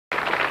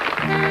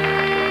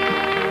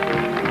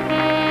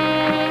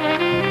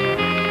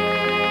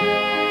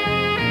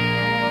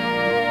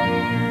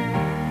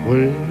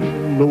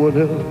when no one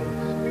else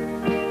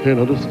can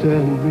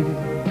understand me,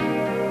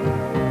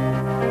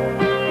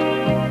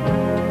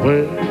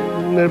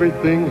 when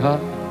everything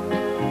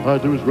I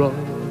do is wrong.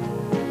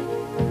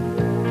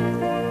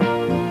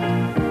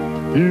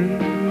 You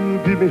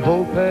give me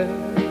hope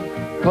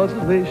and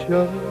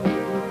consolation.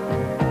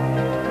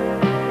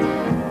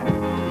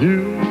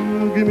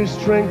 You give me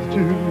strength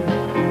to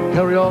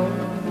carry on.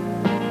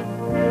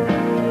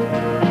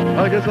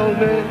 I guess I'll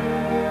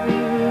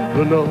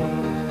never know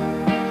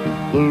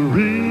the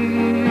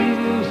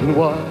reason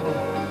why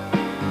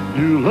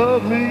you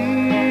love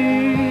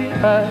me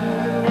as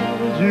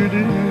you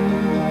do.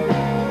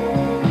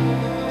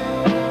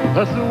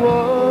 That's the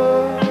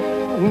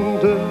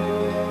wonder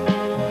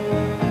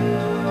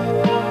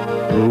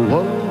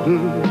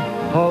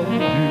of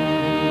you.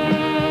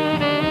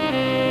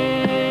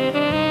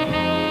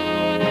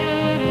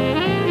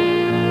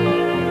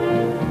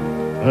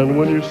 And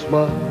when you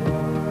smile,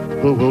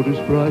 the world is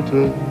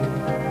brighter.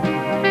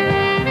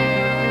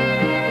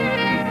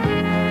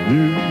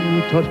 You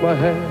touch my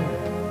hand,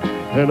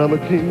 and I'm a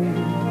king.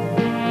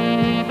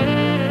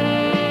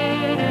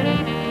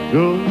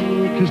 Your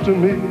kiss to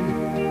me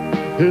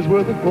is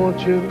worth a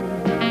fortune.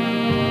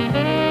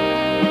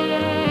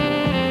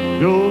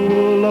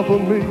 Your love for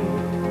me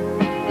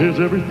is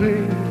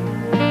everything.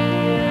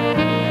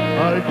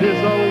 I guess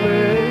I'll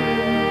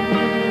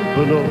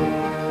never know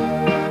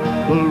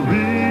the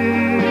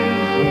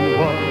reason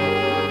why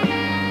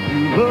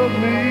you love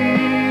me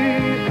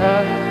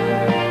as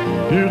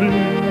you do.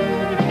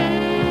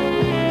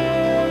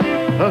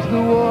 That's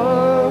the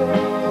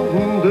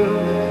wonder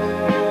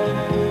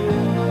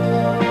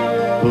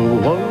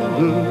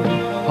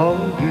of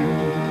you.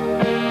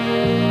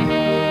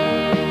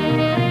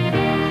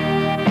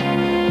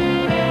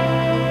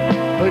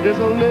 I guess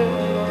I'll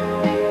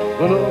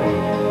never know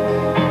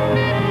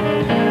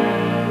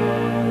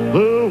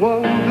the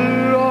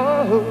wonder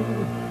of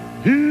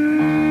you.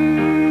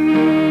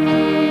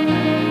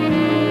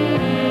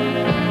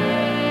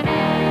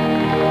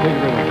 Thank you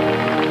very much.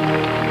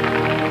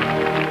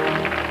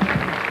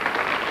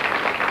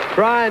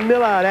 Brian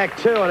Millard, Act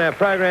 2 on our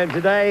program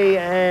today,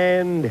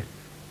 and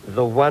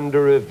The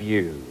Wonder of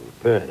You,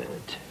 Bernard.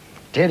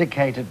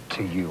 Dedicated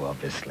to you,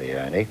 obviously,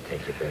 Ernie.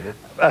 Thank you, Bernard.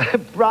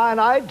 Brian,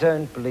 I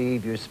don't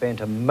believe you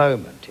spent a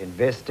moment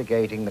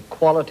investigating the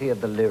quality of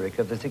the lyric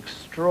of this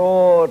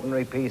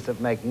extraordinary piece of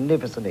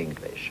magnificent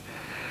English.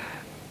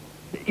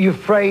 You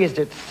phrased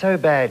it so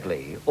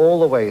badly all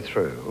the way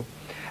through,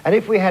 and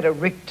if we had a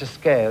Richter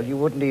scale, you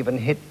wouldn't even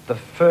hit the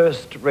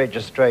first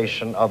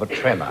registration of a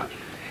tremor.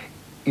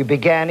 You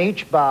began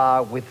each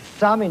bar with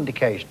some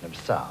indication of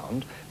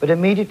sound, but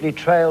immediately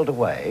trailed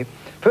away.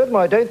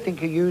 Furthermore, I don't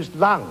think you used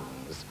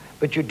lungs,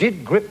 but you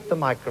did grip the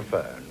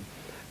microphone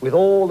with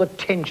all the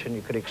tension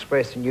you could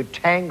express, and you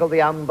tangled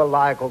the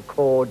umbilical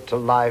cord to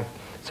life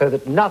so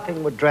that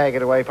nothing would drag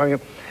it away from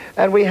you.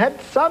 And we had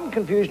some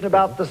confusion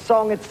about the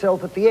song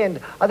itself at the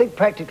end. I think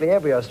practically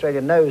every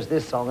Australian knows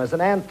this song as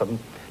an anthem.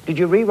 Did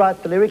you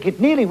rewrite the lyric? It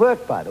nearly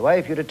worked, by the way.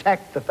 If you'd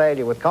attacked the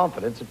failure with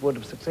confidence, it would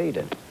have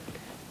succeeded.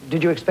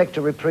 Did you expect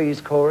a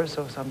reprise chorus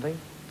or something?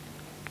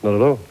 Not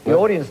at all. The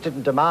audience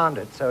didn't demand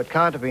it, so it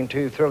can't have been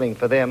too thrilling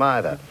for them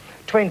either.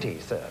 20,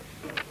 sir.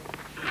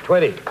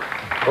 20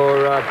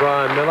 for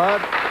Brian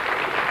Millard,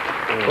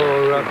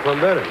 for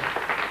Bernard.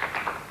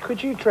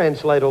 Could you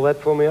translate all that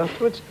for me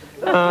afterwards?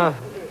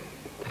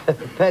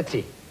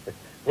 Patsy,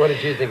 what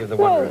did you think of The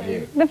Wonder of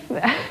You?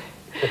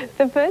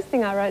 The first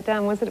thing I wrote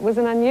down was that it was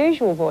an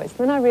unusual voice.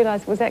 Then I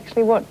realised it was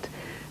actually what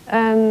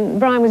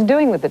Brian was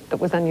doing with it that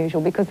was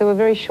unusual, because there were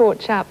very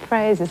short, sharp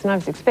phrases, and I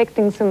was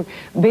expecting some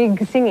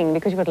big singing,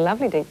 because you've got a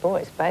lovely deep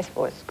voice, bass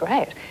voice,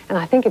 great. And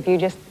I think if you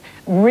just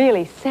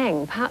really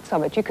sang parts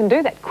of it, you can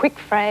do that quick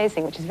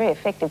phrasing, which is very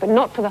effective, but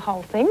not for the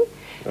whole thing.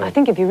 Right. I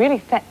think if you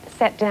really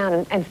sat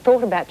down and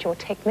thought about your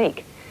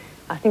technique,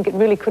 I think it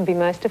really could be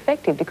most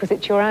effective, because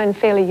it's your own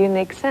fairly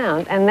unique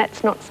sound, and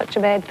that's not such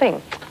a bad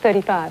thing.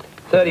 35.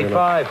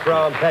 35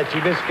 from Patsy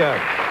Biscoe.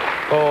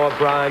 For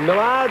Brian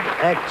Millard,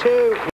 Act 2.